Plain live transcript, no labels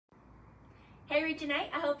Hey Region 8,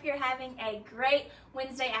 I hope you're having a great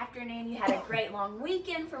Wednesday afternoon. You had a great long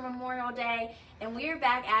weekend for Memorial Day, and we are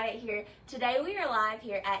back at it here. Today we are live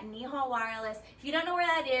here at Neha Wireless. If you don't know where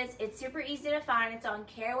that is, it's super easy to find. It's on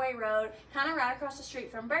Caraway Road, kind of right across the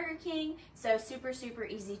street from Burger King, so super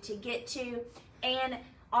easy to get to. And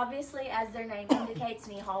obviously, as their name indicates,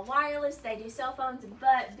 Neha Wireless, they do cell phones,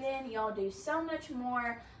 but Ben, y'all do so much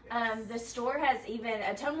more. The store has even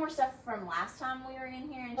a ton more stuff from last time we were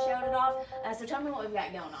in here and showed it off. So tell me what we've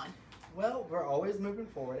got going on. Well, we're always moving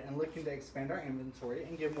forward and looking to expand our inventory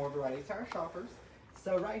and give more variety to our shoppers.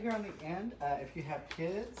 So right here on the end, if you have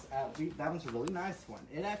kids, that one's a really nice one.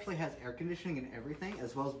 It actually has air conditioning and everything,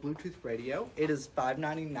 as well as Bluetooth radio. It is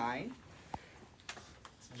 $5.99.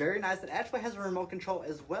 Very nice. It actually has a remote control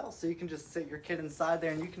as well, so you can just sit your kid inside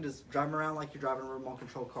there and you can just drive them around like you're driving a remote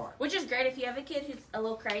control car. Which is great if you have a kid who's a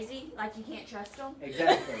little crazy, like you can't trust them.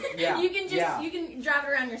 Exactly. Yeah. You can drive it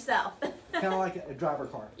around yourself. Kind of like a driver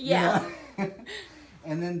car. Yeah. You know?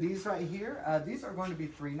 And then these right here, these are going to be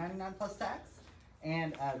 $3.99 plus tax.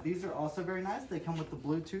 And these are also very nice. They come with the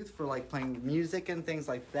Bluetooth for like playing music and things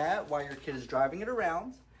like that while your kid is driving it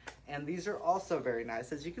around. And these are also very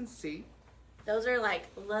nice, as you can see. Those are like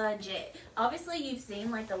legit. Obviously, you've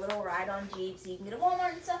seen like the little ride-on Jeeps. You can get at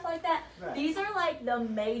Walmart and stuff like that. Right. These are like the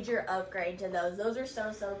major upgrade to those. Those are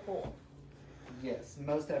so cool. Yes,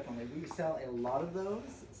 most definitely. We sell a lot of those,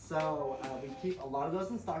 so we keep a lot of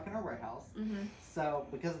those in stock in our warehouse. So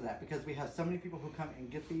because of that, because we have so many people who come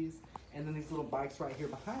and get these, and then these little bikes right here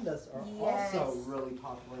behind us are also really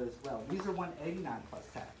popular as well. These are $189 plus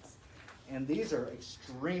tax. And these are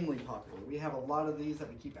extremely popular. We have a lot of these that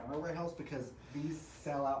we keep in our warehouse because these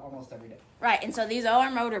sell out almost every day. Right, and so these are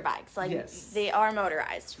motorbikes. Like, yes. They are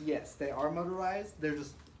motorized. Yes, they are motorized. They're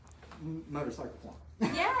just motorcycle form.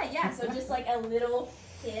 Yeah, so just like a little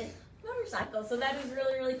kid motorcycle. So that is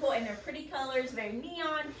really cool. And they're pretty colors, very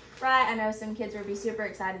neon. Right, I know some kids would be super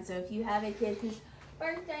excited. So if you have a kid whose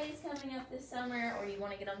birthday is coming up this summer, or you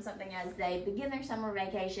want to get them something as they begin their summer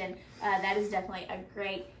vacation, that is definitely a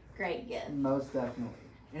great gift. Most definitely.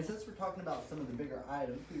 And since we're talking about some of the bigger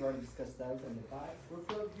items, we already discussed those and the bikes. Let's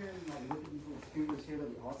go over here and like, look at these little scooters here that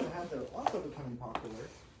we also have. They're also becoming popular.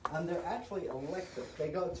 They're actually electric. They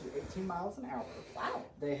go to 18 miles an hour. Wow.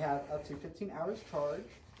 They have up to 15 hours charge.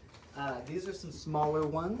 These are some smaller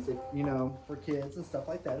ones, if you know, for kids and stuff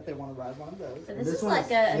like that, if they want to ride one of those. So this is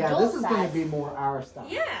like a adult this is size. going to be more our style.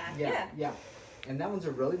 Yeah. And that one's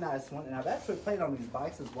a really nice one. And I've actually played on these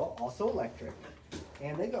bikes as well, also electric.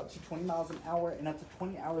 And they go up to 20 miles an hour and up to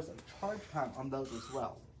 20 hours of charge time on those as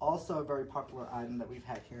well. Also a very popular item that we've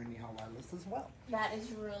had here in Neha Wireless as well. That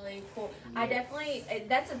is really cool. Yeah. I definitely,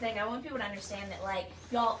 that's the thing, I want people to understand that like,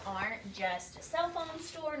 y'all aren't just a cell phone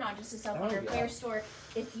store, not just a cell phone repair store.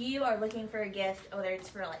 If you are looking for a gift, whether it's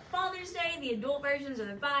for like Father's Day, the adult versions of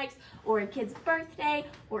the bikes, or a kid's birthday,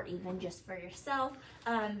 or even just for yourself,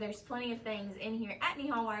 there's plenty of things in here at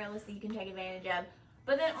Neha Wireless that you can take advantage of.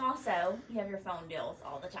 But then also, you have your phone deals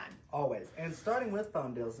all the time. Always. And starting with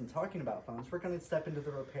phone deals and talking about phones, we're going to step into the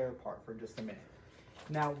repair part for just a minute.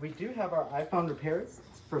 Now, we do have our iPhone repairs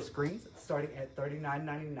for screens starting at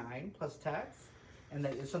 $39.99 plus tax. And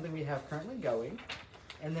that is something we have currently going.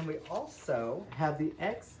 And then we also have the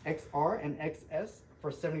X, XR, and XS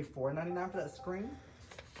for $74.99 for that screen.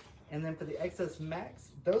 And then for the XS Max,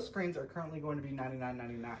 those screens are currently going to be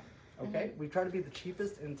 $99.99. Okay, we try to be the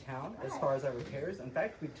cheapest in town as far as our repairs. In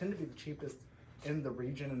fact, we tend to be the cheapest in the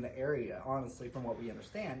region and the area, honestly, from what we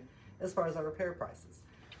understand, as far as our repair prices.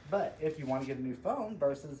 But if you want to get a new phone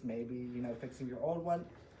versus maybe, you know, fixing your old one,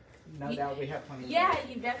 no doubt we have plenty of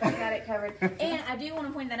you've definitely got it covered. And I do want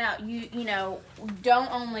to point that out. You know,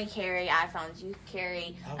 don't only carry iPhones. You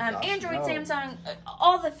carry Android, Samsung,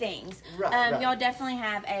 all the things. Y'all definitely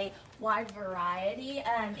have a wide variety.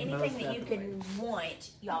 Anything that you can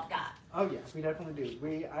want, y'all got. Oh yes, we definitely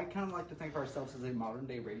do. I kind of like to think of ourselves as a modern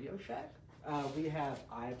day Radio Shack. We have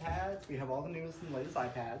iPads. We have all the newest and latest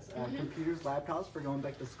iPads. Computers, laptops for going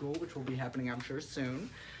back to school, which will be happening, I'm sure, soon.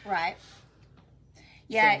 Right.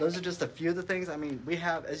 Yeah. So those are just a few of the things. I mean, we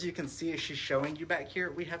have, as you can see, as she's showing you back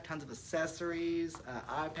here, we have tons of accessories,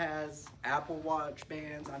 iPads, Apple Watch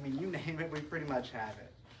bands. I mean, you name it, we pretty much have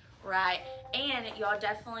it. Right, and y'all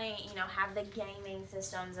definitely, you know, have the gaming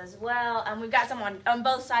systems as well. We've got some on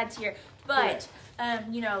both sides here, but,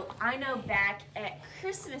 you know, I know back at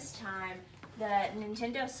Christmas time, the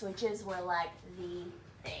Nintendo Switches were like the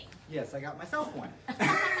thing. Yes, I got myself one.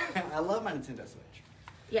 I love my Nintendo Switch.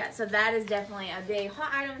 Yeah, so that is definitely a big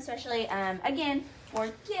hot item, especially, again, for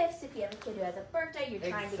gifts. If you have a kid who has a birthday, you're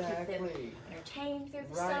trying to keep them entertain through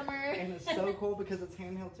the Right. summer. And it's so cool because it's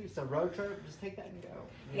handheld too. So road trip, just take that and go.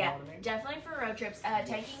 You Yeah, know what I mean? definitely for road trips.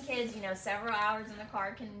 Taking kids, several hours in the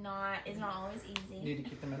car is not always easy. Need to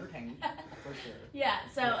keep them entertained, for sure. Yeah,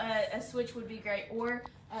 so a Switch would be great. Or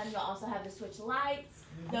you'll also have the Switch lights.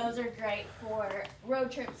 Those are great for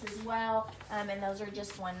road trips as well, and those are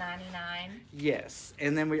just $199. Yes,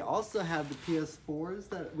 and then we also have the PS4s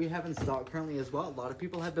that we have in stock currently as well. A lot of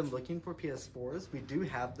people have been looking for PS4s. We do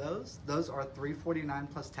have those. Those are $349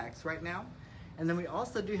 plus tax right now. And then we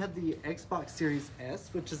also do have the Xbox Series S,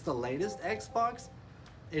 which is the latest Xbox.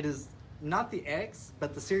 It is not the X,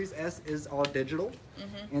 but the Series S is all digital,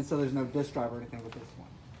 and so there's no disc drive or anything with this one.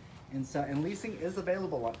 And leasing is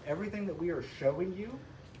available on everything that we are showing you.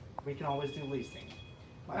 We can always do leasing.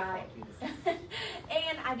 Right.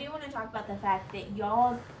 And I do want to talk about the fact that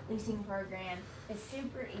y'all's leasing program is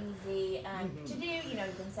super easy to do. You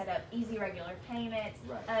can set up easy regular payments.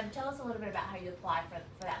 Right. Tell us a little bit about how you apply for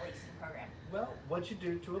that leasing program. Well, what you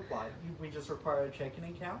do to apply, we just require a checking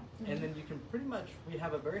account, and then you can we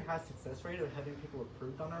have a very high success rate of having people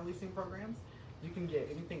approved on our leasing programs. You can get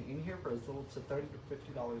anything in here for as little to $30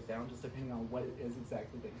 to $50 down, just depending on what it is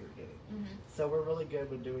exactly that you're getting. So we're really good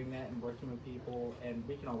with doing that and working with people, and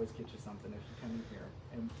we can always get you something if you come in here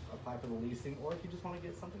and apply for the leasing, or if you just want to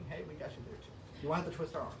get something, hey, we got you there too. You won't have to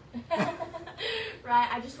twist our arm. Right.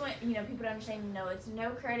 I just want people to understand. No, it's no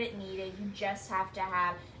credit needed. You just have to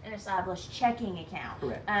have an established checking account.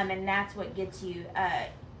 Correct. And that's what gets you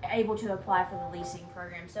able to apply for the leasing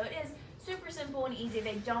program. So it is super simple and easy.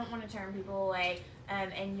 They don't want to turn people away.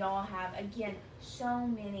 And y'all have, again, so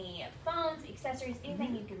many phones, accessories,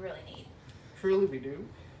 anything you could really need. Truly, we do.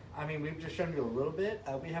 I mean, we've just shown you a little bit.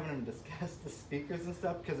 We haven't even discussed the speakers and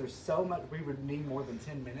stuff because there's so much. We would need more than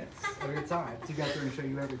 10 minutes of your time to go through and show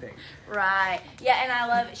you everything. Right. Yeah, and I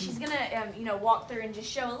love it. She's going to, walk through and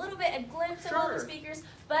just show a little bit, a glimpse of all the speakers.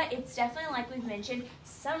 But it's definitely, like we've mentioned,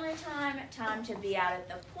 summertime, time to be out at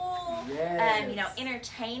the pool,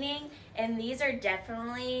 entertaining. And these are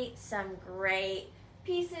definitely some great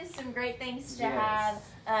pieces, some great things to have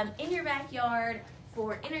in your backyard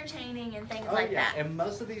for entertaining and things like that. And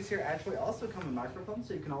most of these here actually also come with microphones,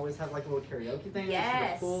 so you can always have like a little karaoke thing Yes.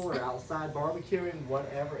 at the pool or outside barbecuing,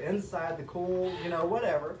 whatever, inside the cool,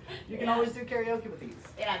 whatever. You can always do karaoke with these.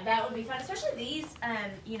 Yeah, that would be fun, especially these,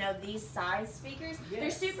 these size speakers. Yes.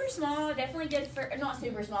 They're super small, definitely good for, not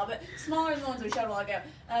super small, but smaller than the ones we showed a while ago.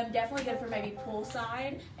 Definitely good for maybe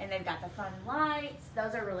poolside, and they've got the fun lights.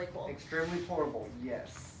 Those are really cool. Extremely portable,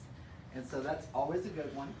 yes. And so that's always a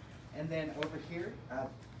good one. And then over here,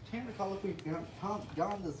 can't recall if we've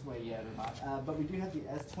gone this way yet or not, but we do have the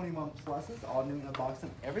S21 Pluses, all new in a box,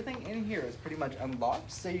 and everything in here is pretty much unlocked,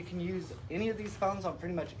 so you can use any of these phones on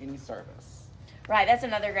pretty much any service. Right, that's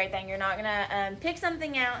another great thing. You're not going to pick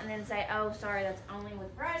something out and then say, oh, sorry, that's only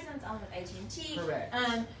with Verizon, it's only with AT&T. Correct.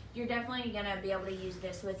 You're definitely going to be able to use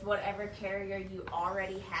this with whatever carrier you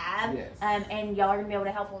already have, Yes. And y'all are going to be able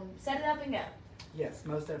to help them set it up and go. Yes,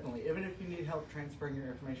 most definitely. Even if you need help transferring your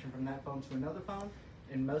information from that phone to another phone,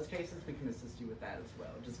 in most cases we can assist you with that as well.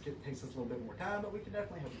 Takes us a little bit more time, but we can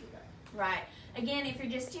definitely help you with that. Right. Again, if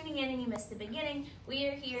you're just tuning in and you missed the beginning, we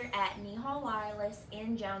are here at Neha Wireless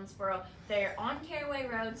in Jonesboro. They're on Caraway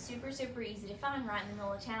Road, super, super easy to find, right in the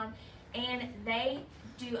middle of town, and they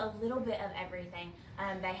do a little bit of everything.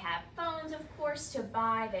 They have phones, of course, to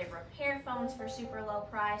buy. They repair phones for super low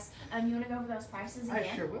price. You want to go over those prices again?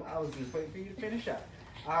 I sure will. I was just waiting for you to finish up.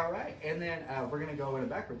 All right, and then we're going to go in a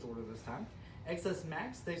backwards order this time. XS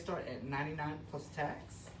Max, they start at $99 plus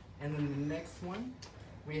tax. And then the next one,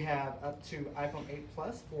 we have up to iPhone 8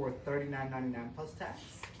 Plus for $39.99 plus tax.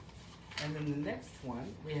 And then the next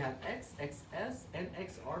one, we have X, XS, and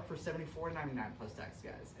XR for $74.99 plus tax,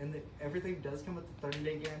 guys. And everything does come with a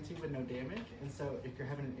 30-day guarantee with no damage. And so if you're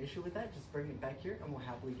having an issue with that, just bring it back here and we'll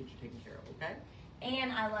happily get you taken care of, okay?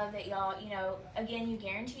 And I love that y'all, again, you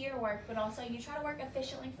guarantee your work, but also you try to work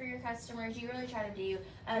efficiently for your customers. You really try to do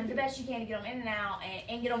the best you can to get them in and out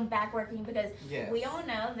and get them back working, because we all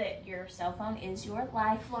know that your cell phone is your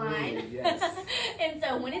lifeline. Really, yes. And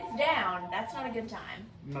so when it's down, that's not a good time.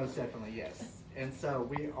 Most definitely, yes. And so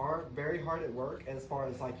we are very hard at work as far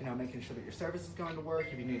as making sure that your service is going to work.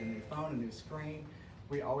 If you need a new phone, a new screen,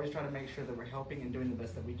 we always try to make sure that we're helping and doing the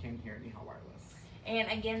best that we can here at Neha Wireless.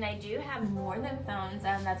 And again, they do have more than phones,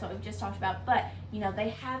 that's what we've just talked about, but they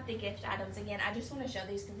have the gift items. Again, I just want to show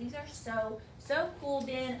these because these are so cool.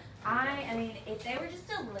 Ben, I mean, if they were just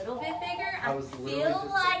a little bit bigger, I feel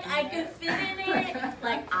like I could fit in it.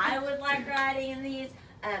 Like, I would like riding in these.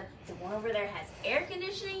 The one over there has air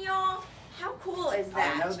conditioning, y'all. How cool is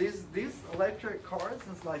that? I know, these electric cars,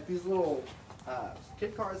 it's like these little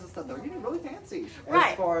kid cars and stuff. They're getting really fancy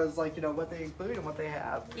Right. as far as like what they include and what they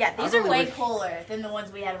have. Yeah, these I are really way wish- cooler than the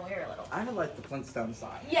ones we had when we were little. I like the Flintstone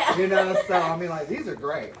side. Yeah. So I mean, like these are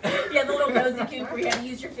great. Yeah, the little cozy coupe where you have to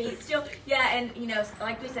use your feet still. Yeah, and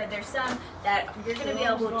like we said, there's some that you're going to be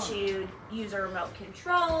able to use a remote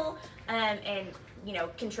control and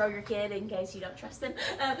control your kid in case you don't trust them.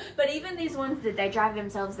 But even these ones that they drive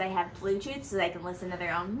themselves, they have Bluetooth so they can listen to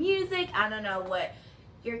their own music. I don't know what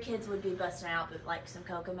your kids would be busting out with, like some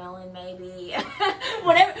Cocomelon maybe.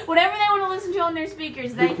 whatever they want to listen to on their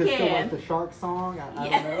speakers, they Because still can. like the Shark song. I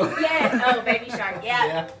Yeah. don't know. Yes. Oh, Baby Shark. Yeah.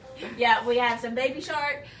 Yeah. Yeah, we have some Baby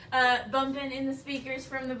Shark bumping in the speakers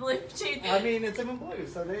from the Bluetooth. I mean, it's even blue,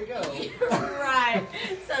 so there you go. Right.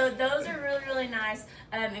 So those are really, really nice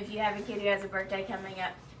if you have a kid who has a birthday coming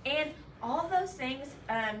up. And all of those things,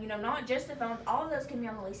 not just the phones, all of those can be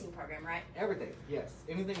on the leasing program, right? Everything, yes.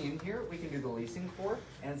 Anything in here, we can do the leasing for.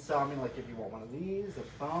 And so, I mean, like if you want one of these, a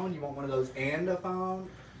phone, you want one of those and a phone,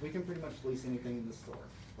 we can pretty much lease anything in the store.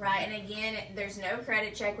 Right, and again, there's no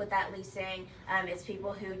credit check with that leasing. It's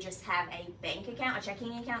people who just have a bank account, a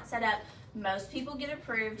checking account set up. Most people get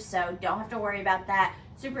approved, so don't have to worry about that.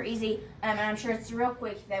 Super easy, and I'm sure it's real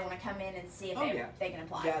quick if they want to come in and see if they can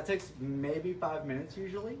apply. Yeah, it takes maybe 5 minutes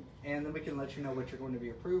usually, and then we can let you know what you're going to be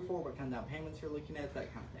approved for, what kind of down payments you're looking at,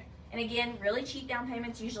 that kind of thing. And again, really cheap down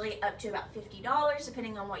payments, usually up to about $50,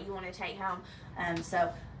 depending on what you want to take home.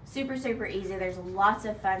 So super, super easy. There's lots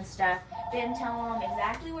of fun stuff. Then tell them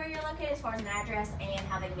exactly where you're located as far as an address and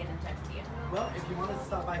how they can get in touch with you. Well, if you want to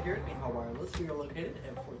stop by here at Neha Wireless, we are located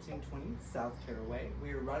at 1420 South Caraway.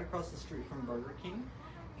 We are right across the street from Burger King.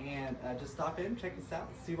 And just stop in, check us out,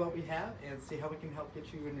 see what we have, and see how we can help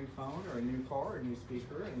get you a new phone or a new car or a new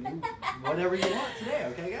speaker, a new whatever you want today,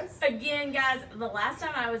 okay guys? Again, guys, the last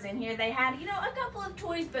time I was in here, they had, a couple of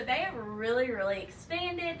toys, but they have really, really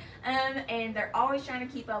expanded, and they're always trying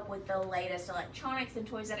to keep up with the latest electronics and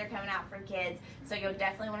toys that are coming out for kids, so you'll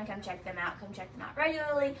definitely want to come check them out. Come check them out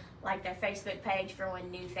regularly, like their Facebook page for when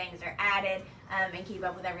new things are added, and keep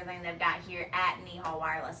up with everything they've got here at Neha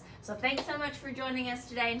Wireless. So thanks so much for joining us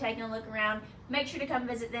today and taking a look around. Make sure to come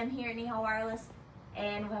visit them here at Neha Wireless,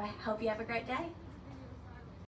 and we hope you have a great day.